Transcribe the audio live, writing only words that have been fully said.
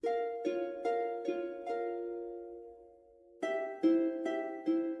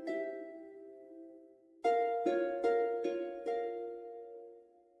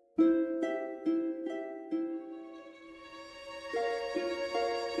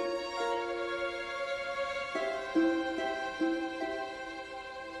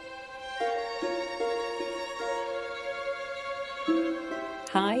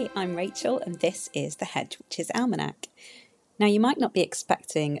I'm Rachel and this is the Hedge Witch's Almanac. Now you might not be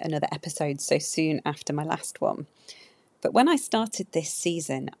expecting another episode so soon after my last one, but when I started this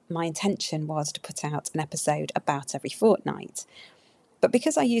season, my intention was to put out an episode about every fortnight. But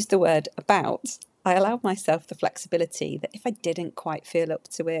because I used the word about, I allowed myself the flexibility that if I didn't quite feel up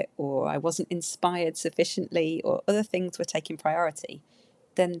to it, or I wasn't inspired sufficiently, or other things were taking priority,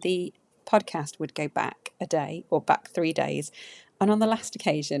 then the podcast would go back a day or back 3 days. And on the last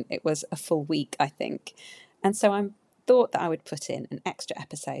occasion, it was a full week, I think. And so I thought that I would put in an extra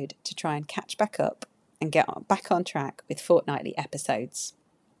episode to try and catch back up and get back on track with fortnightly episodes.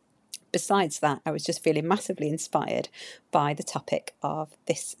 Besides that, I was just feeling massively inspired by the topic of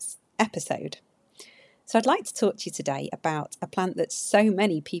this episode. So I'd like to talk to you today about a plant that's so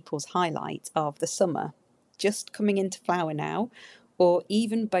many people's highlight of the summer, just coming into flower now, or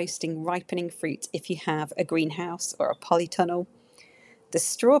even boasting ripening fruit if you have a greenhouse or a polytunnel. The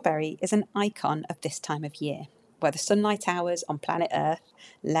strawberry is an icon of this time of year, where the sunlight hours on planet Earth,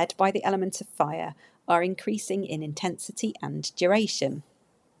 led by the element of fire, are increasing in intensity and duration.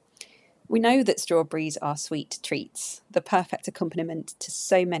 We know that strawberries are sweet treats, the perfect accompaniment to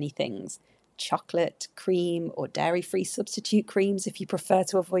so many things. Chocolate, cream, or dairy-free substitute creams if you prefer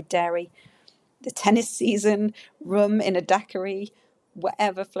to avoid dairy. The tennis season, rum in a daiquiri,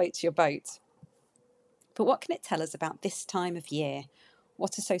 whatever floats your boat. But what can it tell us about this time of year?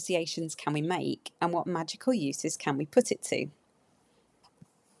 What associations can we make, and what magical uses can we put it to?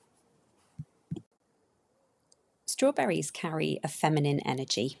 Strawberries carry a feminine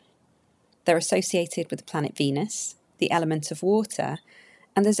energy. They're associated with the planet Venus, the element of water,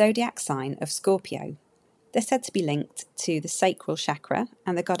 and the zodiac sign of Scorpio. They're said to be linked to the sacral chakra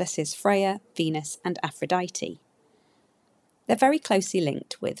and the goddesses Freya, Venus, and Aphrodite. They're very closely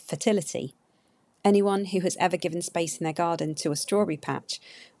linked with fertility. Anyone who has ever given space in their garden to a strawberry patch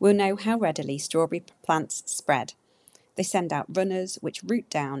will know how readily strawberry plants spread. They send out runners which root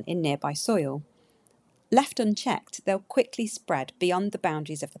down in nearby soil. Left unchecked, they'll quickly spread beyond the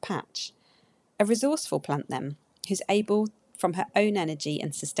boundaries of the patch. A resourceful plant then, who's able from her own energy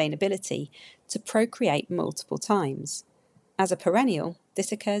and sustainability to procreate multiple times. As a perennial,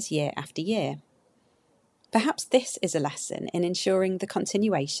 this occurs year after year. Perhaps this is a lesson in ensuring the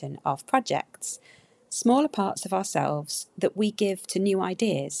continuation of projects, smaller parts of ourselves that we give to new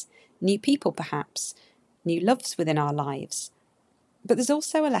ideas, new people perhaps, new loves within our lives. But there's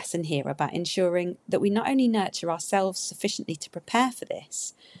also a lesson here about ensuring that we not only nurture ourselves sufficiently to prepare for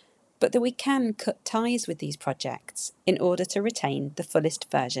this, but that we can cut ties with these projects in order to retain the fullest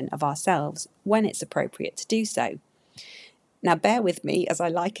version of ourselves when it's appropriate to do so. Now, bear with me as I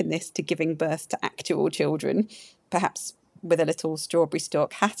liken this to giving birth to actual children, perhaps with a little strawberry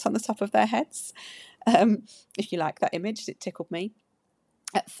stalk hat on the top of their heads. If you like that image, it tickled me.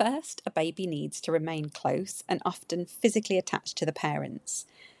 At first, a baby needs to remain close and often physically attached to the parents.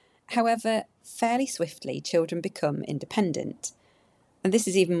 However, fairly swiftly, children become independent. And this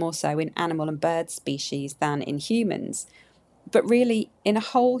is even more so in animal and bird species than in humans. But really, in a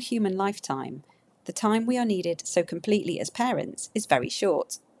whole human lifetime, the time we are needed so completely as parents is very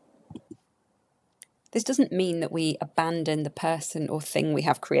short. This doesn't mean that we abandon the person or thing we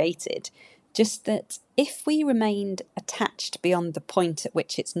have created, just that if we remained attached beyond the point at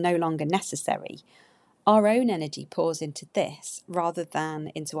which it's no longer necessary, our own energy pours into this rather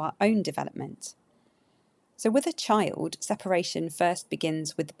than into our own development. So with a child, separation first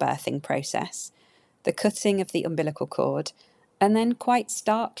begins with the birthing process, the cutting of the umbilical cord, and then quite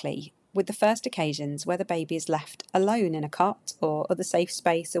starkly with the first occasions where the baby is left alone in a cot or other safe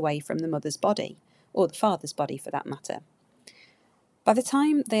space away from the mother's body, or the father's body for that matter. By the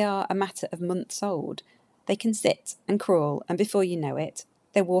time they are a matter of months old, they can sit and crawl, and before you know it,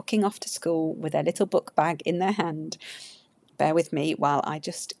 they're walking off to school with their little book bag in their hand. Bear with me while I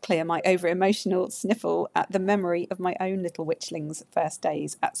just clear my over-emotional sniffle at the memory of my own little witchling's first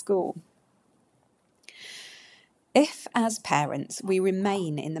days at school. If, as parents, we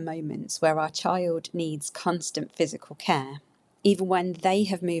remain in the moments where our child needs constant physical care, even when they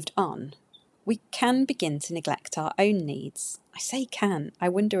have moved on, we can begin to neglect our own needs. I say can, I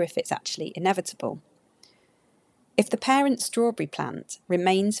wonder if it's actually inevitable. If the parent strawberry plant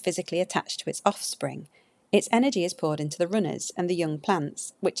remains physically attached to its offspring, its energy is poured into the runners and the young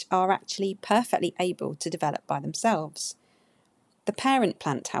plants, which are actually perfectly able to develop by themselves. The parent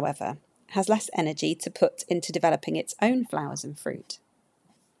plant, however, has less energy to put into developing its own flowers and fruit.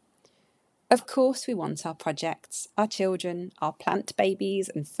 Of course we want our projects, our children, our plant babies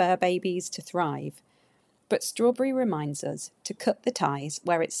and fur babies to thrive, but strawberry reminds us to cut the ties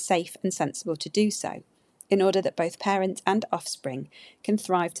where it's safe and sensible to do so, in order that both parent and offspring can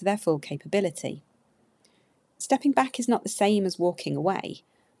thrive to their full capability. Stepping back is not the same as walking away.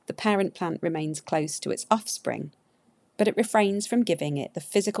 The parent plant remains close to its offspring, but it refrains from giving it the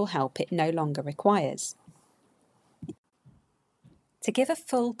physical help it no longer requires. To give a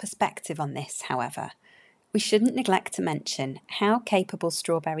full perspective on this, however, we shouldn't neglect to mention how capable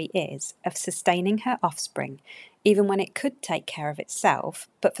strawberry is of sustaining her offspring, even when it could take care of itself,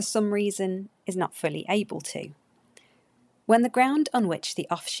 but for some reason is not fully able to. When the ground on which the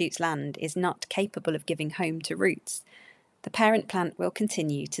offshoots land is not capable of giving home to roots, the parent plant will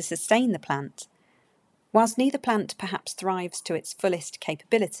continue to sustain the plant. Whilst neither plant perhaps thrives to its fullest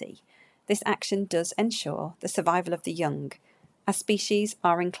capability, this action does ensure the survival of the young, as species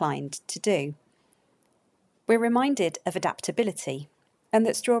are inclined to do. We're reminded of adaptability, and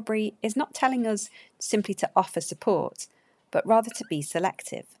that strawberry is not telling us simply to offer support, but rather to be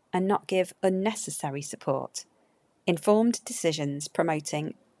selective and not give unnecessary support. Informed decisions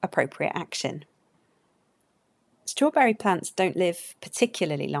promoting appropriate action. Strawberry plants don't live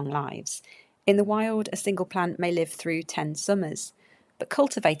particularly long lives. In the wild, a single plant may live through 10 summers, but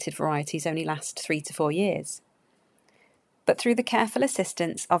cultivated varieties only last 3 to 4 years. But through the careful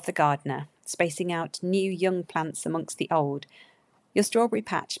assistance of the gardener, spacing out new young plants amongst the old, your strawberry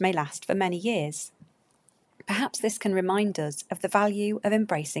patch may last for many years. Perhaps this can remind us of the value of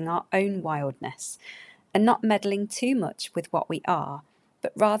embracing our own wildness and not meddling too much with what we are,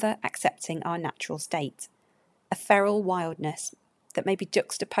 but rather accepting our natural state, a feral wildness that may be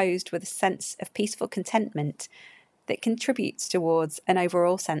juxtaposed with a sense of peaceful contentment that contributes towards an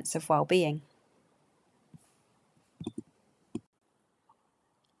overall sense of well-being.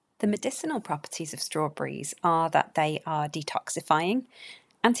 The medicinal properties of strawberries are that they are detoxifying,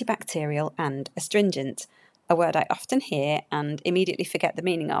 antibacterial and astringent, a word I often hear and immediately forget the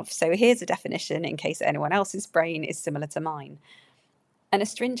meaning of, so here's a definition in case anyone else's brain is similar to mine. An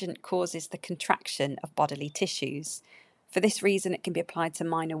astringent causes the contraction of bodily tissues. For this reason, it can be applied to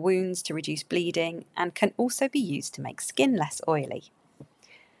minor wounds to reduce bleeding and can also be used to make skin less oily.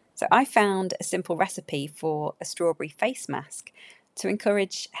 So I found a simple recipe for a strawberry face mask to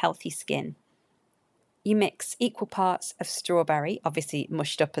encourage healthy skin. You mix equal parts of strawberry, obviously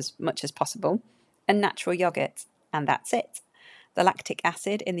mushed up as much as possible, and natural yogurt, and that's it. The lactic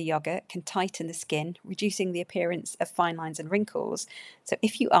acid in the yogurt can tighten the skin, reducing the appearance of fine lines and wrinkles. So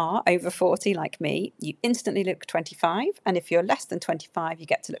if you are over 40 like me, you instantly look 25, and if you're less than 25, you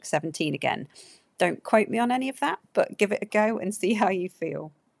get to look 17 again. Don't quote me on any of that, but give it a go and see how you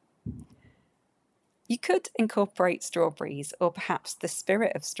feel. You could incorporate strawberries, or perhaps the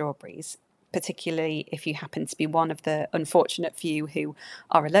spirit of strawberries, particularly if you happen to be one of the unfortunate few who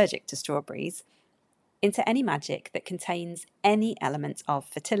are allergic to strawberries, into any magic that contains any element of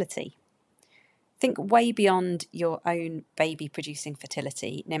fertility. Think way beyond your own baby-producing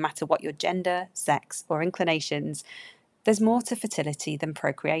fertility, no matter what your gender, sex, or inclinations. There's more to fertility than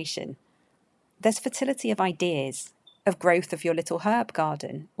procreation. There's fertility of ideas, of growth of your little herb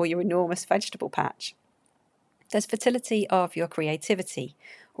garden or your enormous vegetable patch. There's fertility of your creativity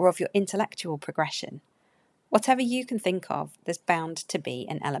or of your intellectual progression. Whatever you can think of, there's bound to be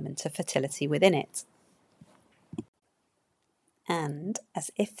an element of fertility within it. And as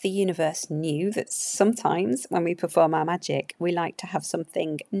if the universe knew that sometimes when we perform our magic, we like to have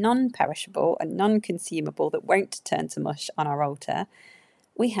something non-perishable and non-consumable that won't turn to mush on our altar,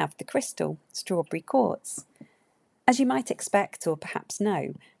 we have the crystal, strawberry quartz. As you might expect or perhaps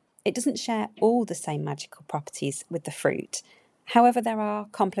know, it doesn't share all the same magical properties with the fruit. However, there are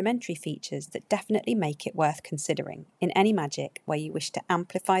complementary features that definitely make it worth considering in any magic where you wish to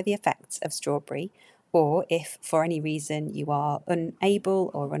amplify the effects of strawberry, or if for any reason you are unable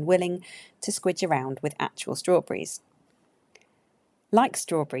or unwilling to squidge around with actual strawberries. Like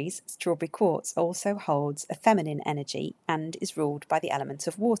strawberries, strawberry quartz also holds a feminine energy and is ruled by the element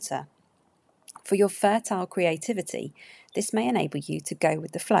of water. For your fertile creativity, this may enable you to go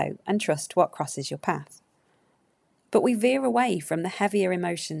with the flow and trust what crosses your path. But we veer away from the heavier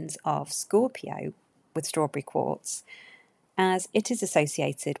emotions of Scorpio with strawberry quartz, as it is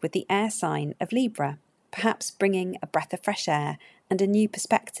associated with the air sign of Libra, perhaps bringing a breath of fresh air and a new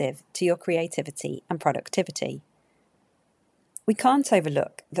perspective to your creativity and productivity. We can't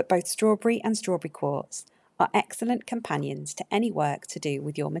overlook that both strawberry and strawberry quartz are excellent companions to any work to do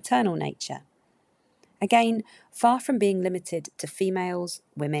with your maternal nature. Again, far from being limited to females,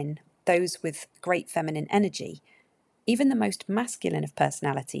 women, those with great feminine energy, even the most masculine of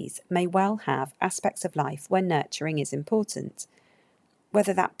personalities may well have aspects of life where nurturing is important,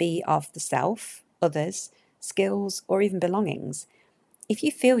 whether that be of the self, others, skills, or even belongings. If you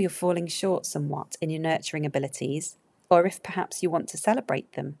feel you're falling short somewhat in your nurturing abilities, or if perhaps you want to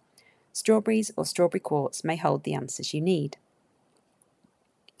celebrate them, strawberries or strawberry quartz may hold the answers you need.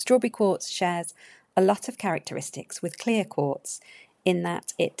 Strawberry quartz shares a lot of characteristics with clear quartz in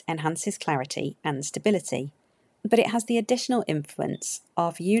that it enhances clarity and stability, but it has the additional influence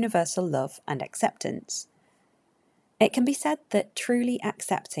of universal love and acceptance. It can be said that truly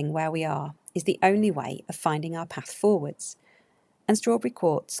accepting where we are is the only way of finding our path forwards, and strawberry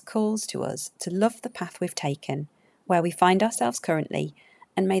quartz calls to us to love the path we've taken, where we find ourselves currently,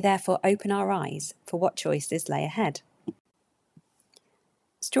 and may therefore open our eyes for what choices lay ahead.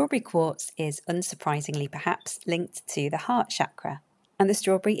 Strawberry quartz is, unsurprisingly perhaps, linked to the heart chakra, and the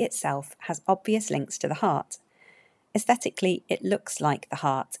strawberry itself has obvious links to the heart. Aesthetically, it looks like the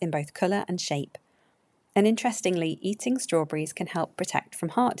heart in both colour and shape, and interestingly, eating strawberries can help protect from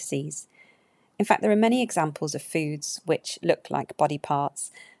heart disease. In fact, there are many examples of foods which look like body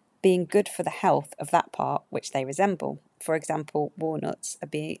parts being good for the health of that part which they resemble. For example, walnuts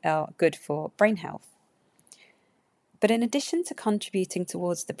are good for brain health. But in addition to contributing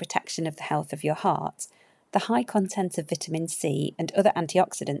towards the protection of the health of your heart, the high content of vitamin C and other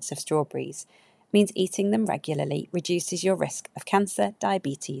antioxidants of strawberries means eating them regularly reduces your risk of cancer,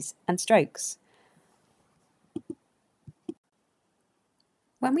 diabetes, and strokes.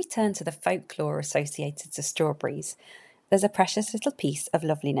 When we turn to the folklore associated to strawberries, there's a precious little piece of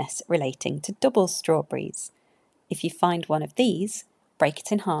loveliness relating to double strawberries. If you find one of these, break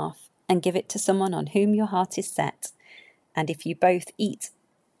it in half and give it to someone on whom your heart is set. And if you both eat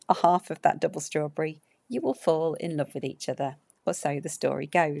a half of that double strawberry, you will fall in love with each other, or so the story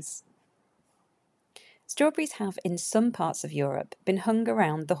goes. Strawberries have, in some parts of Europe, been hung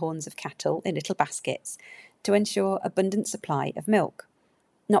around the horns of cattle in little baskets to ensure abundant supply of milk,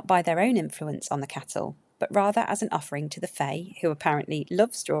 not by their own influence on the cattle, but rather as an offering to the Fae, who apparently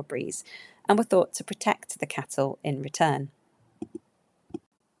love strawberries and were thought to protect the cattle in return.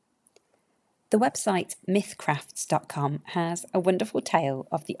 The website mythcrafts.com has a wonderful tale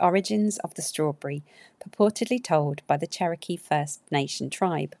of the origins of the strawberry purportedly told by the Cherokee First Nation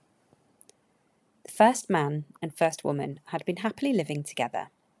tribe. The first man and first woman had been happily living together,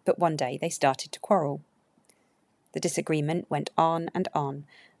 but one day they started to quarrel. The disagreement went on and on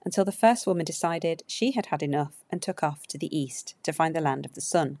until the first woman decided she had had enough and took off to the east to find the land of the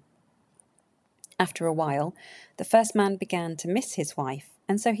sun. After a while, the first man began to miss his wife,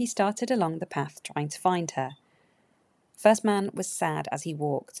 and so he started along the path trying to find her. First man was sad as he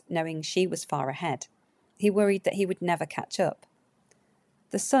walked, knowing she was far ahead. He worried that he would never catch up.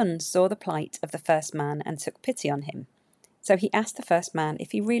 The son saw the plight of the first man and took pity on him, so he asked the first man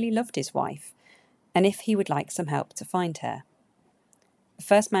if he really loved his wife, and if he would like some help to find her. The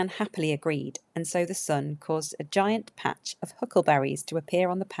first man happily agreed, and so the son caused a giant patch of huckleberries to appear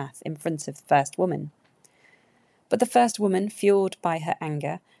on the path in front of the first woman. But the first woman, fueled by her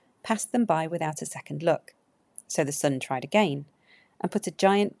anger, passed them by without a second look. So the son tried again, and put a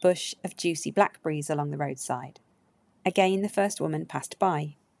giant bush of juicy blackberries along the roadside. Again the first woman passed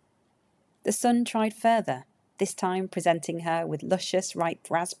by. The son tried further, this time presenting her with luscious ripe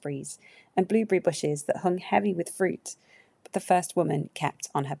raspberries and blueberry bushes that hung heavy with fruit, but the first woman kept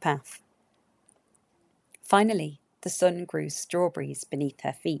on her path. Finally, the son grew strawberries beneath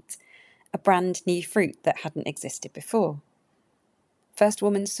her feet, a brand new fruit that hadn't existed before. First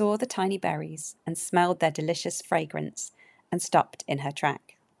woman saw the tiny berries and smelled their delicious fragrance and stopped in her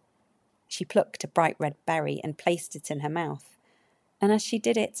track. She plucked a bright red berry and placed it in her mouth, and as she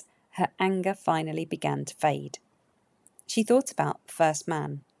did it, her anger finally began to fade. She thought about the first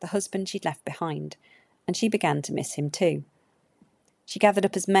man, the husband she'd left behind, and she began to miss him too. She gathered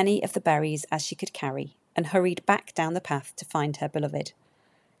up as many of the berries as she could carry and hurried back down the path to find her beloved.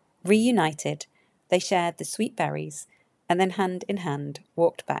 Reunited, they shared the sweet berries and then hand in hand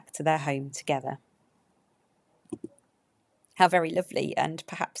walked back to their home together. How very lovely, and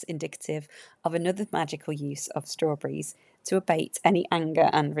perhaps indicative of another magical use of strawberries to abate any anger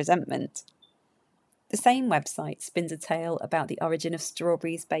and resentment. The same website spins a tale about the origin of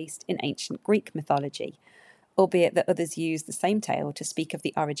strawberries based in ancient Greek mythology, albeit that others use the same tale to speak of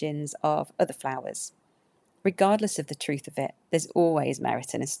the origins of other flowers. Regardless of the truth of it, there's always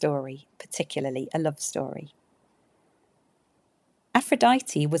merit in a story, particularly a love story.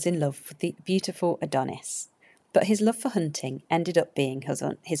 Aphrodite was in love with the beautiful Adonis, but his love for hunting ended up being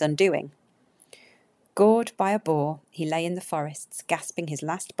his undoing. Gored by a boar, he lay in the forests, gasping his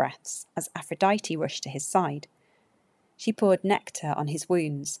last breaths as Aphrodite rushed to his side. She poured nectar on his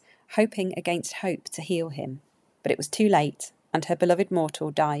wounds, hoping against hope to heal him, but it was too late, and her beloved mortal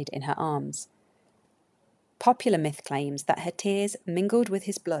died in her arms. Popular myth claims that her tears mingled with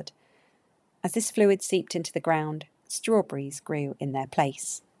his blood. As this fluid seeped into the ground, strawberries grew in their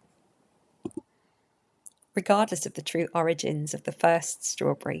place. Regardless of the true origins of the first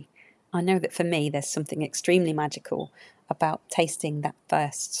strawberry, I know that for me there's something extremely magical about tasting that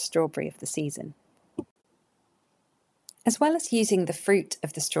first strawberry of the season. As well as using the fruit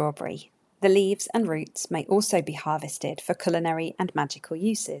of the strawberry, the leaves and roots may also be harvested for culinary and magical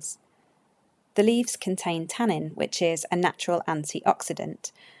uses. The leaves contain tannin, which is a natural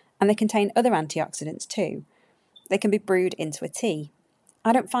antioxidant, and they contain other antioxidants too. They can be brewed into a tea.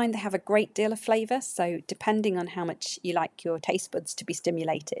 I don't find they have a great deal of flavour, so depending on how much you like your taste buds to be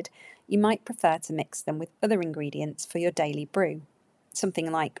stimulated, you might prefer to mix them with other ingredients for your daily brew. Something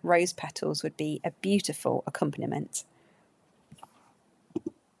like rose petals would be a beautiful accompaniment.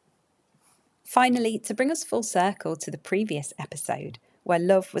 Finally, to bring us full circle to the previous episode, where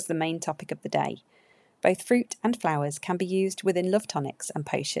love was the main topic of the day, both fruit and flowers can be used within love tonics and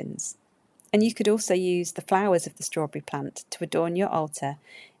potions. And you could also use the flowers of the strawberry plant to adorn your altar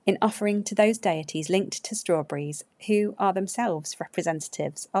in offering to those deities linked to strawberries who are themselves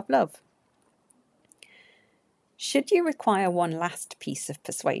representatives of love. Should you require one last piece of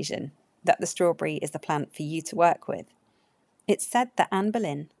persuasion that the strawberry is the plant for you to work with, it's said that Anne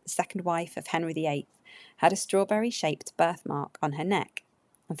Boleyn, the second wife of Henry VIII, had a strawberry-shaped birthmark on her neck,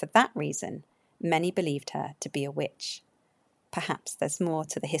 and for that reason, many believed her to be a witch. Perhaps there's more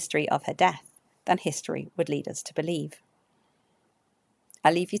to the history of her death than history would lead us to believe.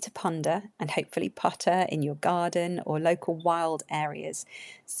 I leave you to ponder and hopefully potter in your garden or local wild areas,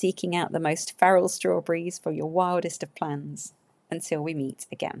 seeking out the most feral strawberries for your wildest of plans. Until we meet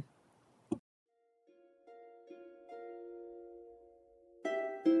again.